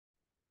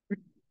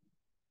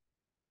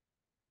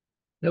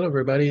Hello,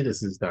 everybody.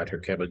 This is Dr.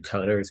 Kevin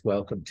Connors.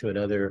 Welcome to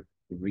another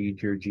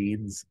Read Your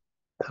Genes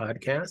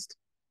podcast.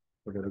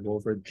 We're going to go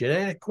over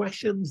genetic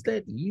questions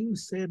that you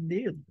send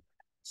in.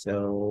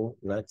 So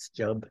let's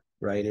jump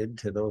right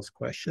into those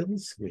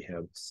questions. We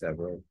have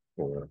several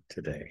for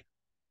today.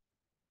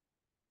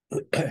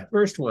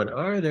 First one,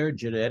 are there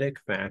genetic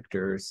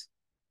factors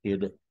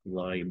in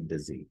Lyme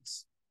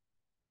disease?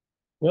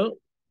 Well,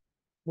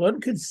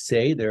 one could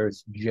say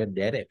there's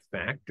genetic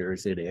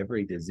factors in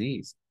every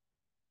disease.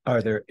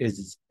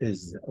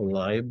 Is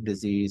Lyme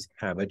disease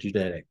have a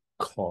genetic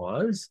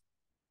cause?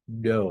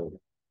 No.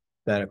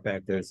 Matter of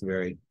fact, there's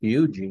very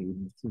few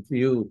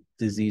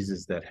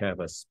diseases that have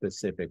a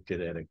specific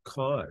genetic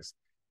cause.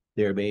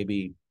 There may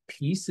be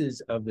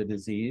pieces of the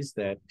disease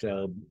that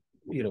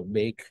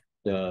make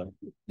the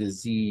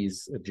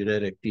disease,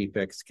 genetic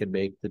defects can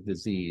make the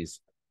disease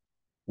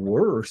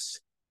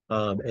worse.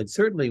 And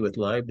certainly with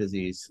Lyme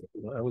disease,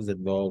 I was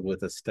involved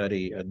with a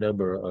study a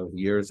number of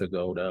years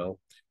ago now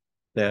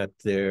that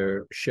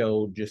there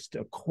showed just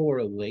a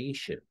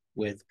correlation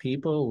with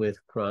people with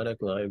chronic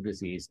Lyme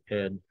disease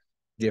and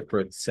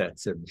different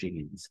sets of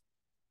genes.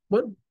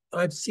 Well,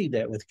 I've seen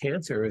that with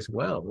cancer as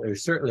well.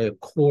 There's certainly a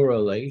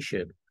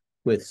correlation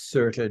with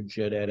certain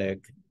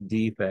genetic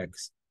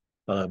defects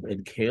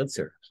in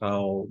cancer.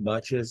 How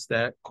much is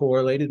that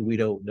correlated? We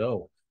don't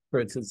know. For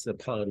instance, the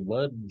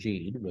PON1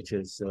 gene, which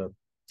is a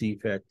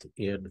defect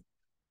in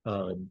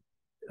um,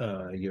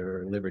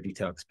 your liver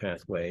detox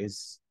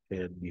pathways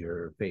and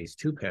your phase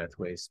 2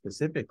 pathways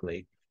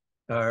specifically,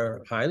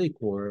 are highly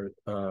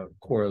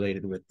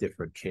correlated with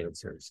different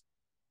cancers.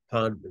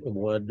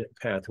 PON1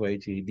 pathway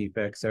gene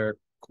defects are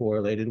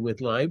correlated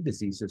with Lyme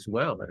disease as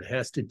well. It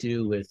has to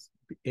do with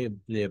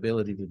the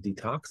ability to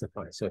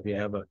detoxify. So if you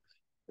have a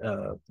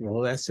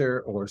lesser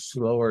or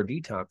slower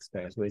detox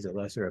pathways, a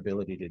lesser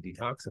ability to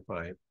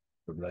detoxify,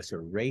 a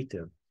lesser rate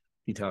of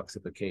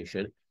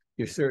detoxification,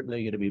 you're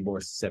certainly going to be more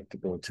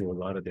susceptible to a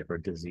lot of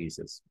different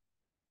diseases.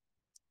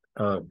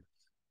 Um,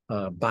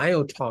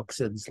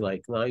 Biotoxins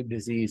like Lyme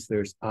disease,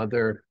 there's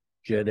other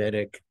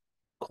genetic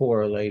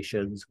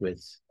correlations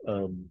with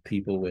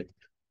people with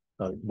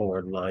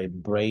more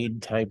Lyme brain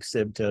type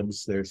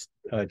symptoms. There's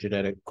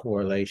genetic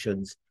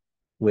correlations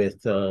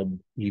with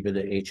even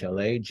the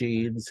HLA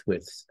genes,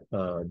 with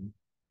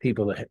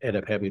people that end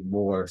up having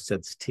more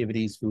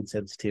sensitivities, food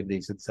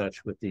sensitivities and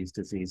such with these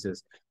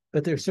diseases.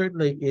 But there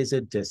certainly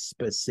isn't a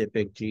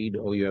specific gene,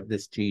 oh, you have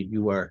this gene,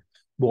 you are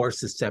more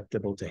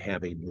susceptible to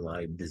having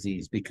Lyme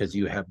disease because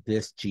you have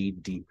this gene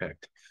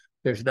defect.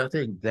 There's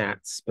nothing that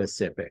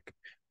specific.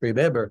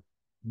 Remember,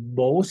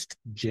 most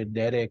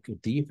genetic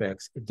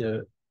defects,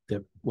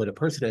 when a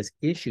person has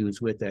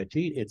issues with that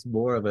gene, it's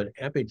more of an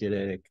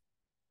epigenetic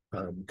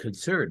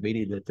concern,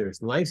 meaning that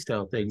there's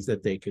lifestyle things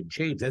that they can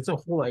change. That's the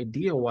whole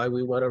idea why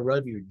we want to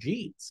run your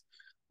genes.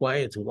 Why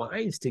it's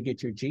wise to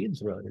get your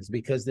genes run is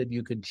because then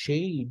you can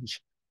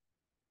change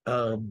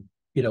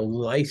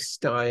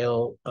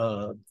lifestyle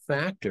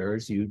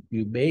factors. You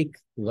make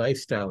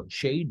lifestyle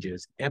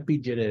changes,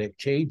 epigenetic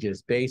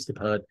changes based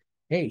upon,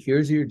 hey,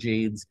 here's your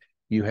genes.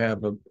 You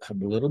have a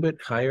little bit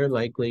higher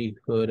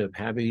likelihood of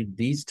having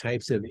these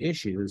types of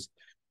issues.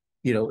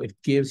 It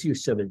gives you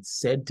some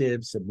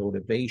incentives, some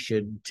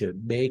motivation to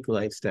make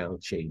lifestyle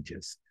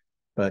changes.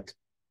 But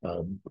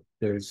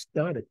there's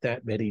not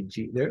that many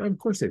there. Of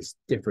course, there's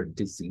different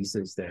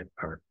diseases that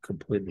are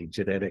completely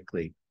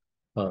genetically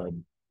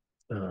um,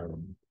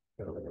 um,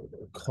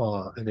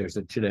 cause. There's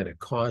a genetic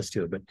cause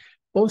to it, but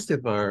most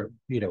of our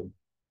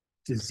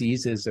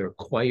diseases or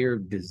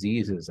acquired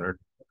diseases are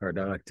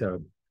not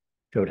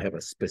don't have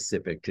a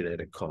specific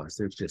genetic cause.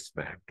 There's just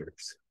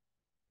factors.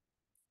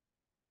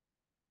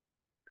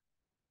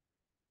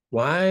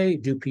 Why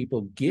do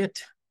people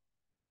get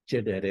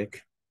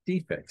genetic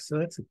defects? So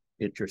that's an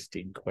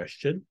interesting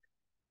question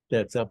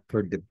that's up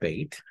for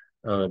debate.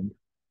 Um,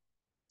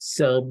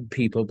 some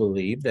people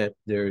believe that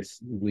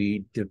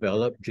we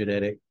develop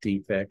genetic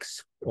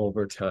defects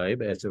over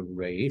time as a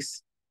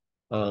race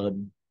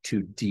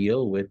to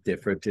deal with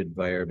different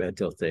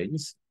environmental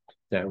things.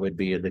 That would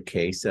be in the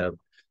case of,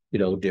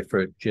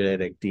 different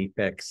genetic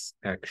defects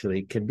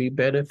actually can be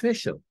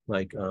beneficial,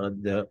 like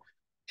on the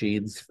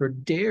genes for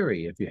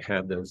dairy. If you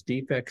have those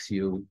defects,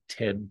 you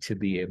tend to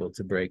be able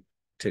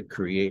to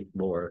create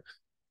more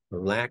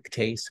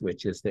lactase,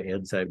 which is the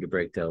enzyme to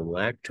break down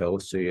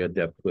lactose. So you end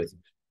up with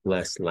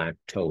less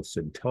lactose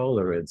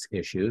intolerance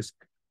issues.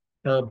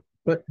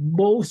 But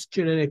most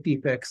genetic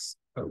defects,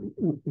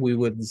 we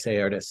wouldn't say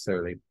are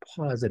necessarily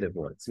positive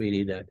ones,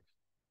 meaning that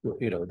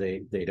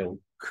they don't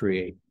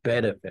create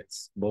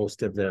benefits.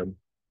 Most of them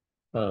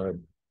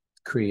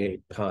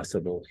create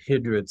possible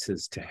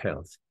hindrances to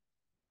health.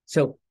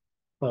 So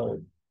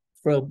um,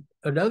 from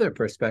another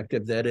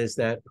perspective, that is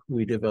that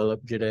we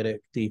develop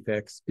genetic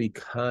defects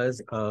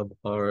because of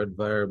our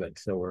environment.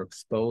 So we're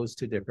exposed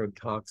to different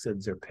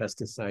toxins or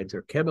pesticides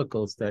or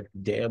chemicals that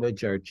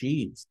damage our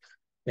genes.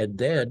 And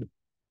then,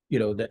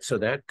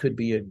 that could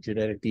be a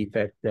genetic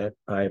defect that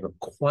I've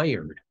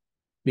acquired,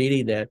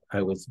 meaning that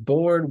I was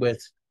born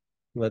with,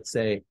 let's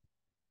say,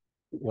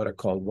 what are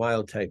called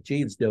wild type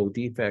genes, no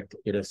defect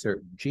in a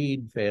certain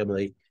gene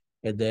family.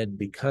 And then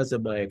because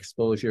of my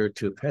exposure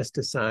to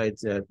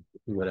pesticides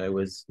when I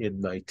was in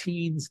my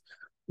teens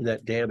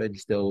that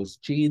damaged those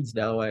genes,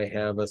 now I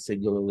have a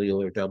single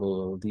allele or double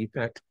allele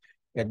defect.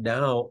 And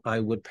now I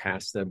would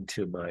pass them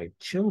to my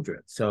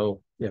children.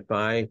 So if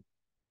I,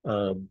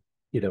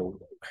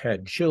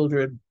 had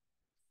children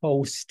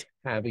post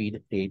having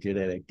a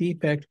genetic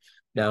defect,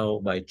 now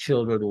my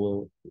children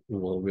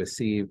will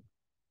receive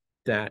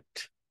that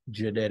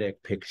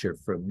genetic picture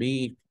from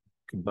me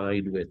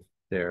combined with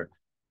their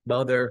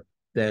mother,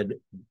 then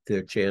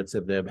the chance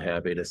of them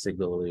having a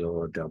single allele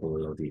or double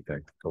allele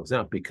defect goes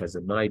up because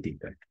of my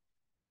defect.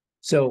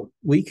 So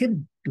we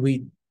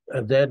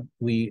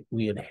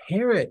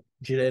inherit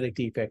genetic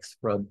defects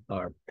from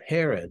our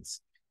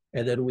parents,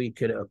 and then we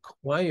can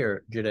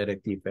acquire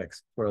genetic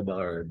defects from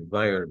our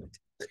environment.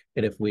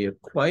 And if we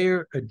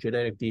acquire a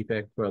genetic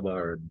defect from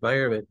our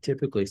environment,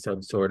 typically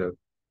some sort of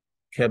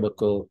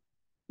chemical,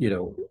 you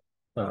know,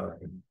 uh,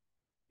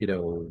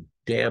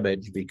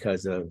 damage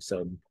because of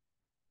some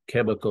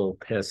chemical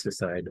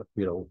pesticide,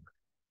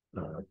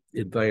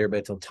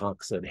 environmental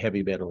toxin,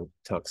 heavy metal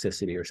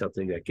toxicity or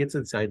something that gets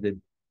inside the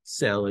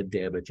cell and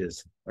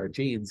damages our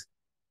genes.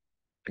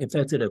 If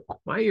that's an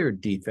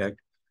acquired defect,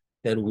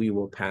 then we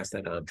will pass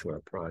that on to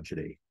our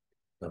progeny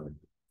from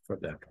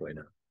that point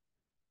on.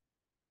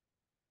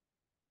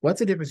 What's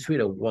the difference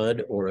between a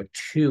 1 or a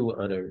 2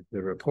 on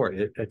the report?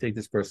 I think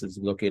this person's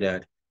looking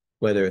at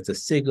whether it's a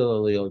single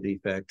allele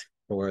defect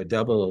or a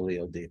double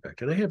allele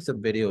defect. And I have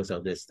some videos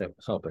on this that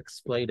help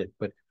explain it,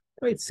 but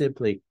quite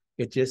simply,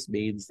 it just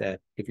means that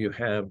if you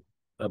have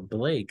a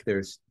blank,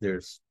 there's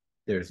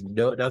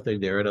nothing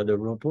there. And on the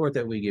report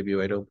that we give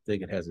you, I don't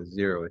think it has a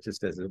 0. It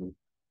just has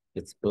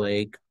it's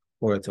blank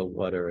or it's a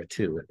 1 or a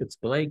 2. If it's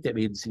blank, that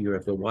means you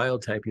have the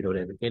wild type, you don't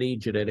have any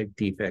genetic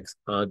defects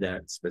on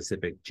that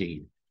specific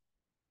gene.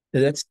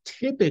 And that's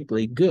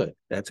typically good.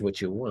 That's what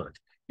you want.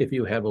 If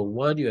you have a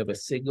 1, you have a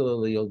single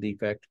allele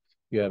defect.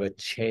 You have a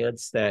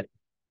chance that,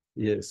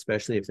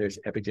 especially if there's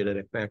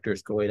epigenetic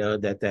factors going on,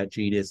 that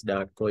gene is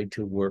not going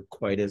to work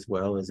quite as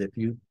well as if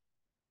you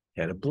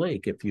had a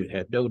blank, if you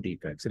had no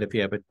defects. And if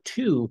you have a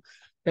 2,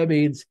 that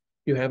means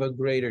you have a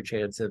greater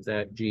chance of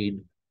that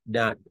gene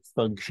not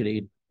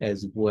functioning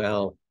as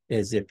well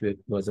as if it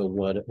was a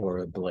 1 or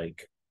a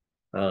blank.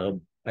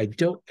 I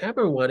don't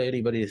ever want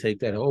anybody to think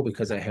that,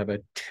 because I have a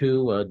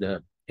 2 on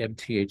the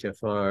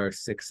MTHFR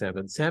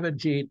 677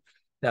 gene,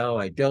 now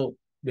I don't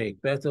make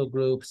methyl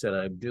groups and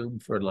I'm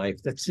doomed for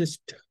life. That's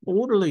just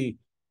totally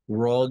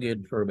wrong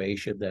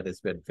information that has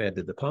been fed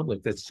to the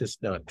public. That's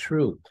just not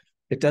true.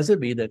 It doesn't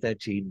mean that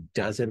gene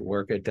doesn't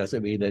work. It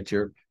doesn't mean that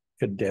you're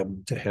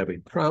condemned to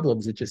having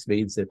problems. It just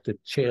means that the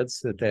chance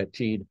that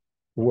gene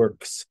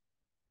works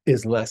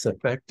is less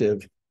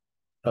effective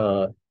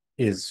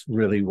is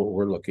really what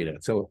we're looking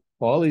at. So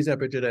all these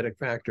epigenetic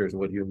factors,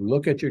 when you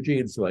look at your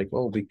genes, like,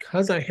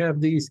 because I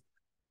have these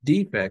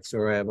defects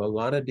or I have a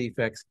lot of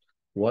defects,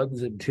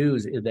 1s and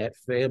 2s in that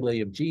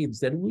family of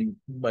genes, then we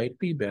might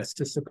be best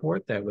to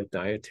support that with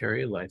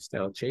dietary and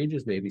lifestyle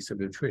changes, maybe some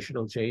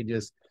nutritional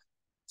changes.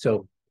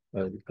 So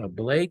a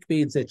blank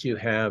means that you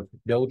have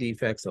no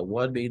defects. A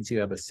 1 means you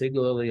have a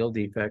single allele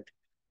defect,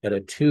 and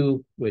a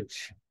 2,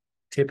 which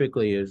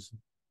typically is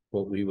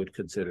what we would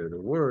consider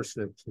the worst,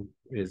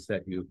 is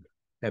that you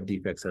have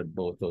defects on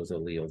both those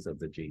alleles of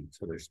the gene.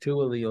 So there's 2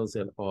 alleles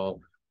in all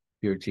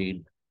your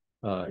genes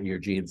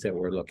that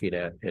we're looking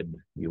at, and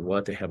you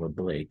want to have a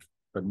blank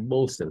on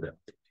most of them.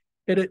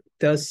 And it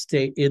does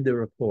state in the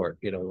report,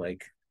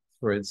 like,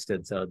 for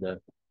instance, on the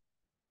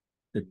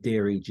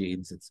dairy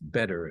genes, it's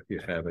better if you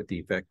have a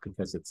defect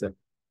because it's a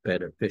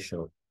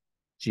beneficial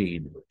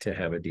gene to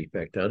have a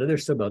defect on. And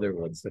there's some other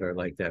ones that are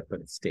like that,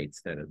 but it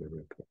states that in the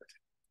report.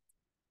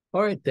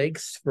 All right,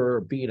 thanks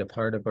for being a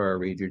part of our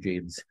Read Your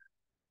Genes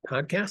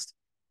podcast,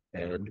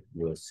 and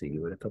we'll see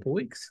you in a couple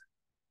weeks.